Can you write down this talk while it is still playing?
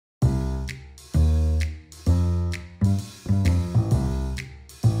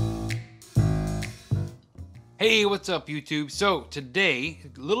Hey, what's up YouTube? So today,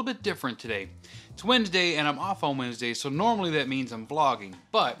 a little bit different today. It's Wednesday and I'm off on Wednesday, so normally that means I'm vlogging.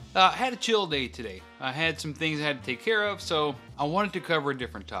 But I had a chill day today. I had some things I had to take care of, so I wanted to cover a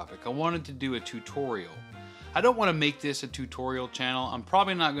different topic. I wanted to do a tutorial. I don't want to make this a tutorial channel. I'm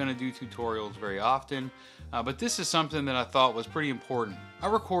probably not going to do tutorials very often, but this is something that I thought was pretty important. I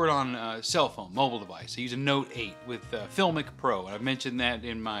record on a cell phone, mobile device. I use a Note 8 with Filmic Pro, and I've mentioned that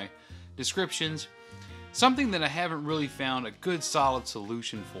in my descriptions. Something that I haven't really found a good solid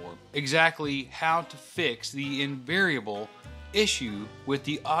solution for. Exactly how to fix the invariable issue with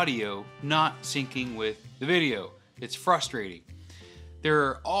the audio not syncing with the video. It's frustrating. There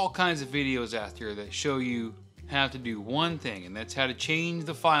are all kinds of videos out there that show you how to do one thing, and that's how to change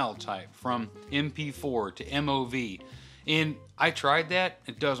the file type from MP4 to MOV. And I tried that,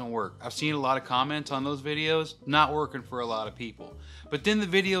 it doesn't work. I've seen a lot of comments on those videos, not working for a lot of people. But then the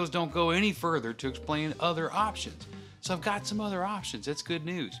videos don't go any further to explain other options. So I've got some other options, that's good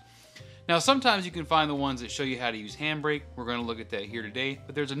news. Now sometimes you can find the ones that show you how to use Handbrake. We're gonna look at that here today.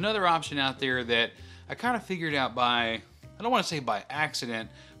 But there's another option out there that I kind of figured out by, I don't want to say by accident,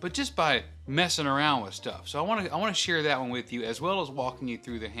 but just by messing around with stuff. So I want to share that one with you, as well as walking you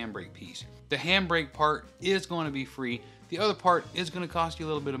through the Handbrake piece. The Handbrake part is going to be free. The other part is going to cost you a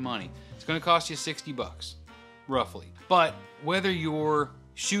little bit of money. It's going to cost you 60 bucks, roughly. But whether you're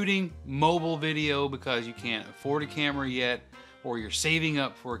shooting mobile video because you can't afford a camera yet, or you're saving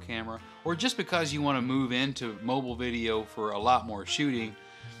up for a camera, or just because you want to move into mobile video for a lot more shooting,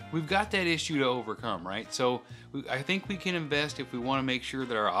 we've got that issue to overcome, right? So I think we can invest if we want to make sure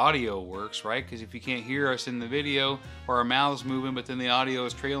that our audio works, right? Because if you can't hear us in the video, or our mouth's moving but then the audio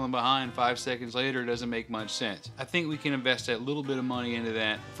is trailing behind 5 seconds later, it doesn't make much sense. I think we can invest that little bit of money into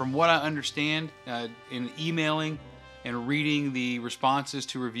that. From what I understand, in emailing and reading the responses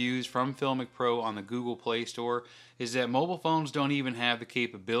to reviews from Filmic Pro on the Google Play Store, is that mobile phones don't even have the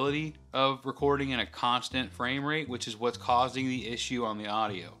capability of recording in a constant frame rate, which is what's causing the issue on the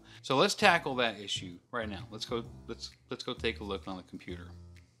audio. So let's tackle that issue right now. Let's go take a look on the computer.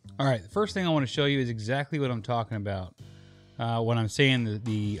 All right, the first thing I want to show you is exactly what I'm talking about when I'm saying that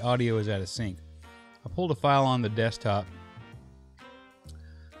the audio is out of sync. I pulled a file on the desktop.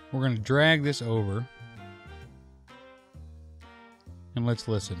 We're going to drag this over, and let's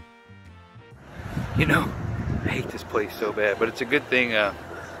listen. You know, I hate this place so bad, but it's a good thing.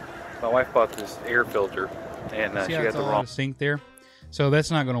 My wife bought this air filter, and she got the wrong sync there. So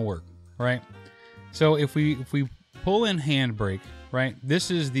that's not going to work, right? So if we pull in Handbrake, right? This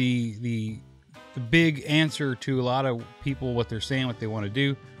is the big answer to a lot of people, what they're saying, what they want to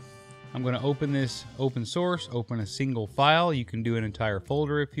do. I'm going to open this open source, open a single file. You can do an entire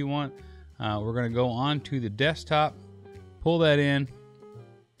folder if you want. We're going to go on to the desktop, pull that in.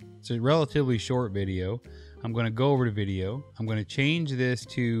 It's a relatively short video. I'm going to go over to video. I'm going to change this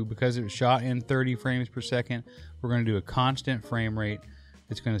to, because it was shot in 30 frames per second, we're going to do a constant frame rate.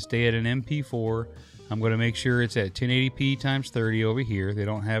 It's going to stay at an MP4. I'm going to make sure it's at 1080p times 30 over here. They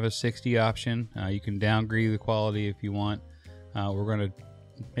don't have a 60 option. You can downgrade the quality if you want. We're going to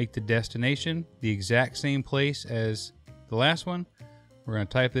make the destination the exact same place as the last one. We're going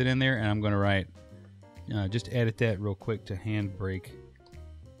to type it in there, and I'm going to write, just edit that real quick to Handbrake.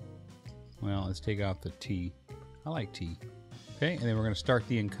 Well, let's take out the T. I like T. Okay, and then we're going to start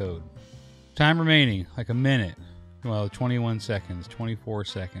the encode. Time remaining, like a minute. Well, 21 seconds, 24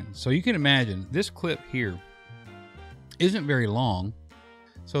 seconds. So you can imagine, this clip here isn't very long.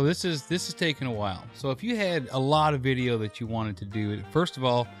 So this is taking a while. So if you had a lot of video that you wanted to do, first of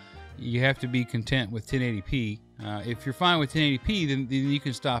all, you have to be content with 1080p. If you're fine with 1080p, then you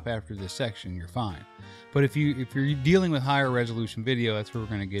can stop after this section. You're fine. But if you're dealing with higher resolution video, that's where we're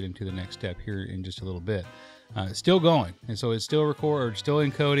going to get into the next step here in just a little bit. It's still going, and so it's still still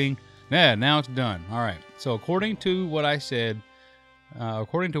encoding. Yeah, now it's done. All right. So according to what I said,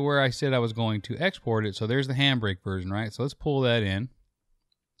 according to where I said I was going to export it, so there's the Handbrake version, right? So let's pull that in.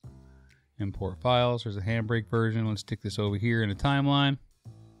 Import files. There's the Handbrake version. Let's stick this over here in the timeline.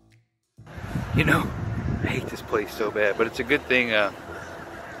 You know, I hate this place so bad, but it's a good thing.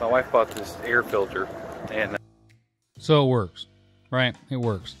 My wife bought this air filter, and so it works, right? It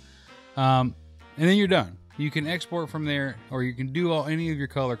works, and then you're done. You can export from there, or you can do any of your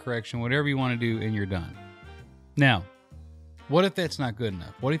color correction, whatever you want to do, and you're done. Now, what if that's not good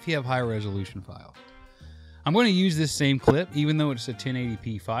enough? What if you have high resolution files? I'm going to use this same clip, even though it's a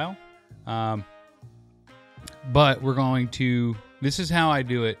 1080p file, but we're going to, this is how I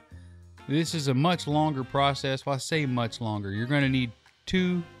do it. This is a much longer process. Well, I say much longer. You're going to need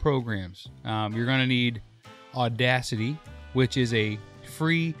 2 programs. You're going to need Audacity, which is a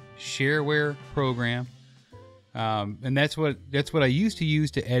free shareware program. And that's what I used to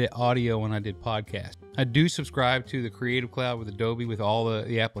use to edit audio when I did podcasts. I do subscribe to the Creative Cloud with Adobe with all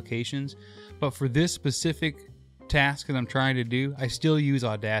the applications, but for this specific task that I'm trying to do, I still use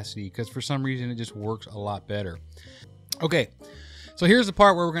Audacity because for some reason it just works a lot better. Okay, so here's the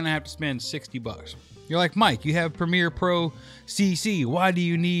part where we're going to have to spend $60. You're like, Mike, you have Premiere Pro CC. Why do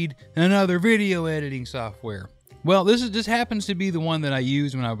you need another video editing software? Well, this happens to be the one that I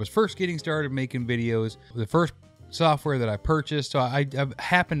used when I was first getting started making videos. The first software that I purchased, so I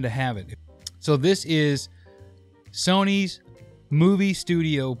happened to have it. So this is Sony's Movie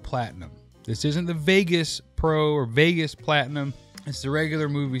Studio Platinum. This isn't the Vegas Pro or Vegas Platinum. It's the regular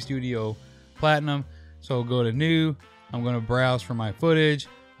Movie Studio Platinum. So I'll go to New. I'm going to browse for my footage.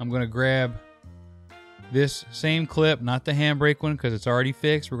 I'm going to grab this same clip, not the Handbrake one because it's already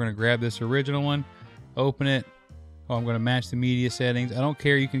fixed. We're going to grab this original one, open it. Oh, I'm going to match the media settings. I don't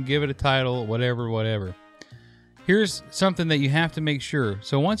care. You can give it a title, whatever. Here's something that you have to make sure.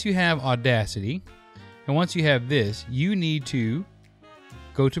 So once you have Audacity, and once you have this, you need to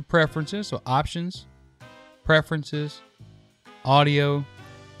go to Preferences. So Options, Preferences, Audio,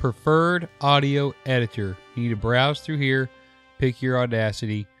 Preferred Audio Editor. You need to browse through here, pick your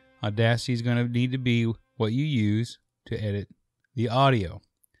Audacity. Audacity is going to need to be what you use to edit the audio.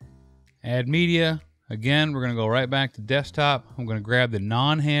 Add media. Again, we're going to go right back to desktop. I'm going to grab the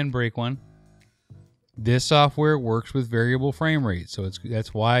non-Handbrake one. This software works with variable frame rate, so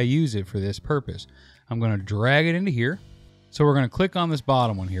that's why I use it for this purpose. I'm going to drag it into here. So we're going to click on this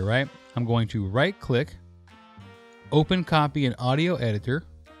bottom one here, right? I'm going to right-click, open copy in audio editor.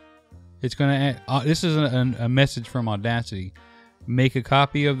 It's going to this is a message from Audacity. Make a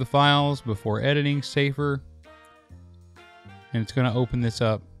copy of the files before editing, safer. And it's going to open this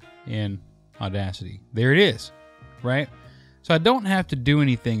up in Audacity. There it is, right? So I don't have to do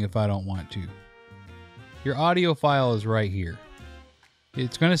anything if I don't want to. Your audio file is right here.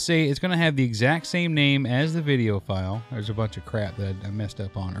 It's going to have the exact same name as the video file. There's a bunch of crap that I messed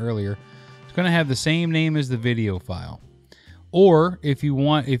up on earlier. It's going to have the same name as the video file. Or if you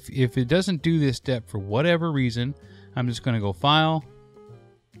want, if it doesn't do this step for whatever reason, I'm just going to go File,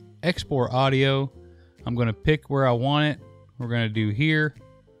 Export Audio. I'm going to pick where I want it. We're going to do here.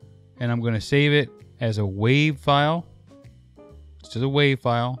 And I'm going to save it as a WAV file. It's just a WAV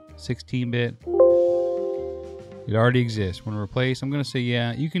file, 16-bit. It already exists. When replace, I'm going to say,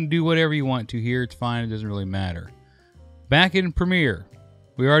 yeah, you can do whatever you want to here. It's fine. It doesn't really matter. Back in Premiere,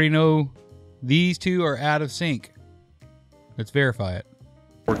 we already know these two are out of sync. Let's verify it.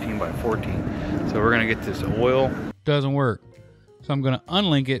 14 by 14. So we're going to get this oil. Doesn't work. So I'm going to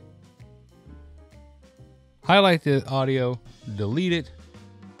unlink it. Highlight the audio. Delete it.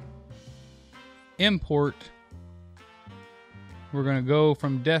 Import. We're going to go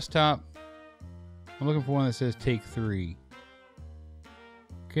from desktop. I'm looking for one that says take 3.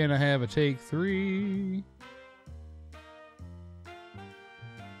 Can I have a take 3?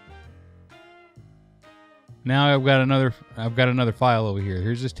 Now I've got another file over here.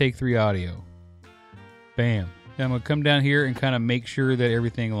 Here's this take 3 audio. Bam. Then I'm going to come down here and kind of make sure that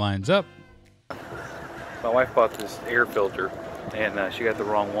everything lines up. My wife bought this air filter and she got the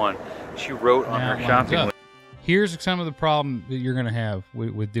wrong one. She wrote on her shopping list. Here's some of the problem that you're going to have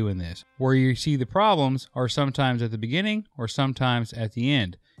with doing this. Where you see the problems are sometimes at the beginning or sometimes at the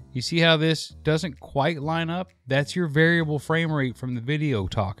end. You see how this doesn't quite line up? That's your variable frame rate from the video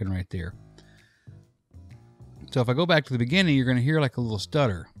talking right there. So if I go back to the beginning, you're going to hear like a little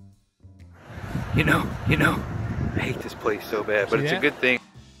stutter. You know, I hate this place so bad, but it's a good thing.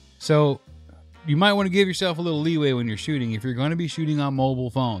 So you might want to give yourself a little leeway when you're shooting. If you're going to be shooting on mobile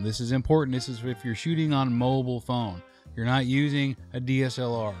phone, this is important. This is if you're shooting on mobile phone. You're not using a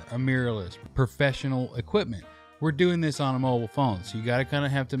DSLR, a mirrorless, professional equipment. We're doing this on a mobile phone, so you got to kind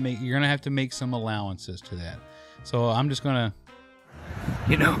of you're going to have to make some allowances to that. So I'm just going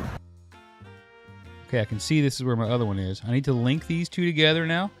to, Okay, I can see this is where my other one is. I need to link these two together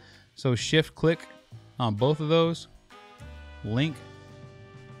now. So shift click on both of those. Link.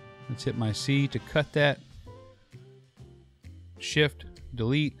 Let's hit my C to cut that. Shift,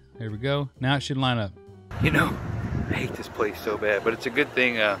 delete. There we go. Now it should line up. I hate this place so bad, but it's a good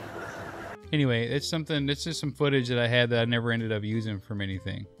thing. Anyway, it's just some footage that I had that I never ended up using from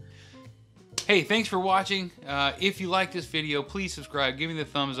anything. Hey, thanks for watching. If you like this video, please subscribe. Give me the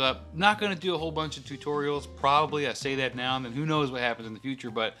thumbs up. Not going to do a whole bunch of tutorials. Probably. I say that now and then. Who knows what happens in the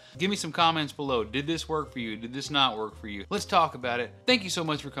future. But give me some comments below. Did this work for you? Did this not work for you? Let's talk about it. Thank you so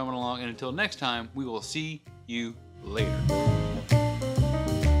much for coming along. And until next time, we will see you later.